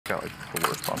got like the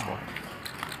worst possible.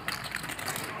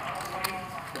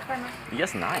 He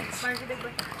gets nines.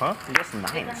 Huh? He gets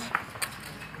nines.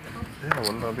 Yeah,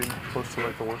 wouldn't that be close to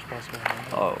like the worst possible?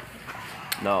 Oh.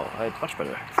 No, I had much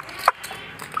better.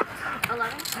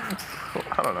 11?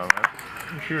 I don't know, man.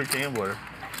 You're a gambler.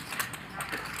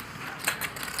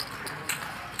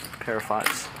 Pair of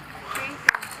fives.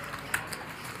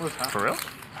 For real?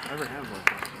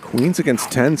 Queens against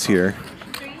tens here.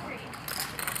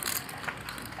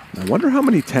 I wonder how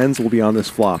many tens will be on this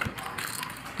flop.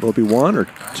 Will it be one or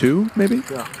two, maybe?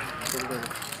 Yeah.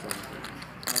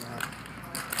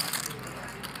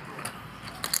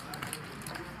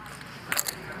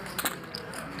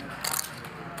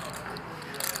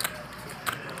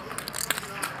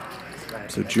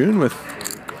 So June with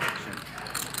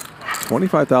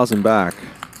 25,000 back.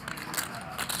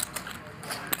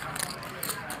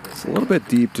 It's a little bit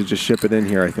deep to just ship it in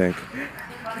here, I think.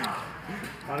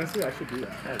 Honestly, I should do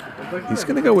that. He's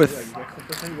going to go with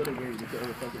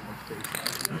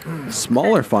a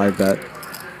smaller 5-bet.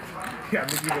 Yeah,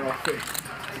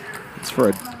 It's for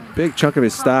a big chunk of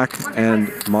his stack, and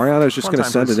Mariano's just going to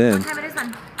send it in.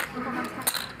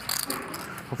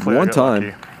 One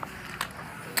time.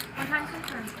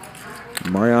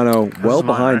 Mariano well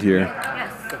behind here.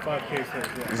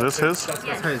 Is this his?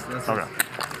 That's his. Okay.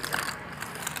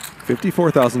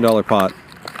 $54,000 pot.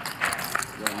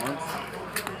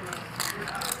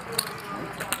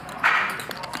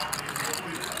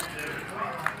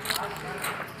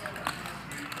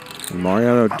 And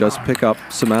Mariano does pick up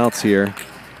some outs here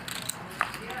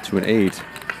to an 8.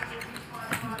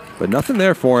 But nothing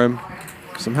there for him.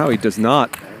 Somehow he does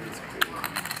not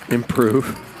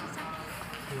improve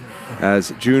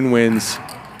as June wins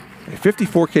a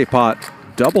 54K pot,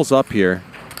 doubles up here.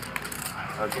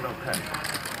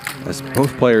 As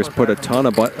both players put a ton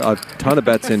of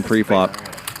bets in pre-flop.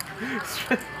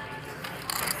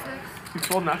 You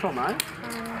sold natural 9?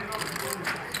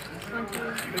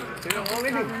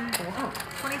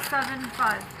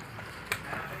 27.5.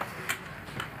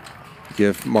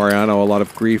 Give Mariano a lot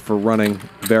of grief for running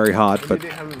very hot, but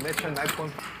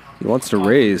he wants to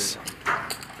raise.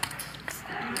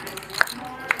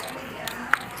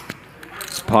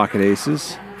 It's pocket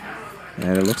aces.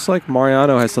 And it looks like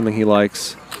Mariano has something he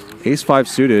likes. Ace-5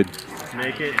 suited.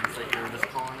 Make it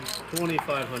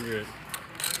 2,500.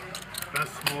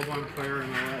 Best small blind player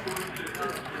in the world.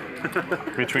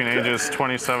 Between ages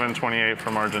 27 and 28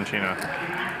 from Argentina.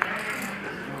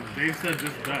 Dave said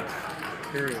just best.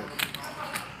 Period.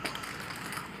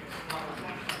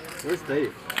 Where's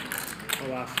Dave?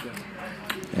 I'll ask him.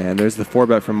 And there's the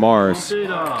 4-bet from Mars. Make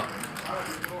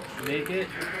it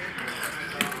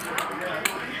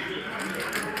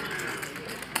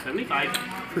 75.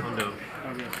 Hondo.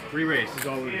 Re-race is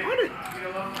all we need.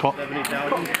 Call.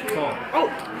 70,000. Call. Oh!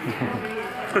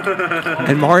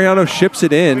 And Mariano ships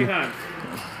it in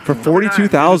for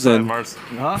 42,000.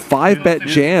 5-bet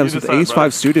jams with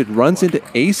Ace-5 suited, runs into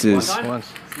aces.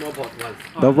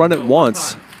 They'll run it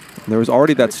once. There was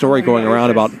already that story going around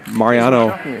about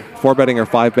Mariano 4-betting or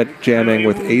 5-bet jamming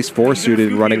with Ace-4 suited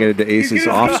and running it into aces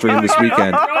off stream this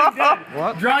weekend.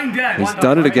 Drawing dead. He's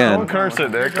done it again. Don't curse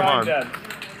it, Nick. Come on. Dead.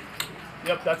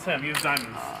 Yep, that's him. He's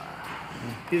diamonds.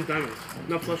 He's diamonds.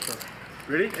 No flush draw.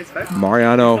 Really? It's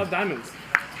Mariano diamonds.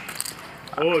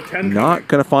 Oh, 10. not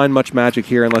going to find much magic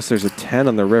here unless there's a 10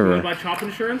 on the river. Buy chop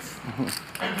insurance?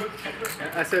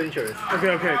 I said insurance.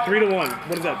 Okay. 3 to 1.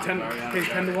 What is that? 10? Okay,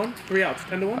 10 to 1? 3 outs.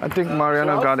 10 to 1? I think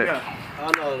Mariano got it. Yeah.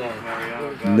 Oh, no,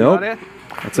 Mariano. Nope.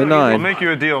 That's a 9. We'll make you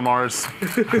a deal, Mars.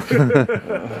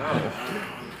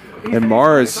 And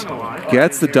Mars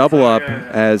gets the double up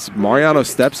as Mariano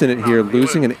steps in it here,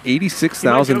 losing an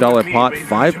 $86,000 pot,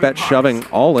 5-bet shoving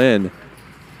all in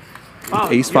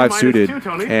with Ace-5 suited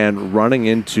and running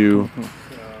into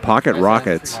pocket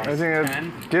rockets. I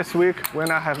think this week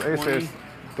when I have aces,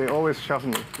 they always shove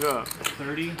me. Yeah.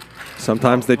 30.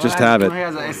 Sometimes they just have it. He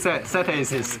has a set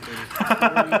aces.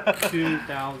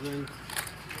 42,000.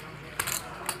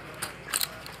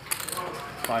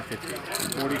 550.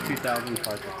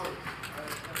 42,550.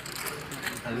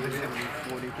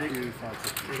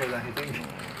 42,550.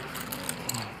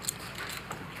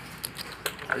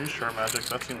 Are you sure, Magic?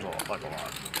 That seems like a lot.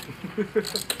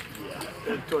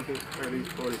 Yeah. 20, 30,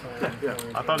 40. Yeah.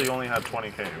 I thought he only had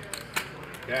 20K.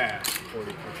 Yeah.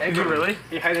 40. Is he really?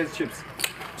 He hid his chips.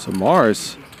 So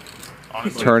Mars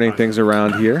Honestly, turning things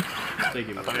around here. I thought he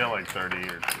had like 30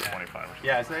 or 25.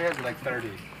 Yeah, so he has like 30.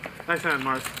 Nice hand,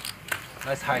 Mars.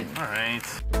 Nice height. All right.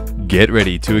 Get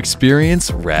ready to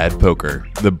experience Rad Poker,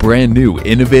 the brand new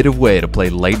innovative way to play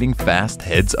lightning fast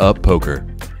heads-up poker.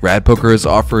 Rad Poker is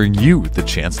offering you the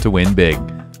chance to win big.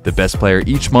 The best player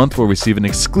each month will receive an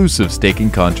exclusive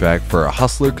staking contract for a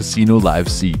Hustler Casino Live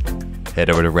seat. Head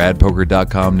over to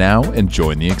radpoker.com now and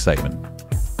join the excitement.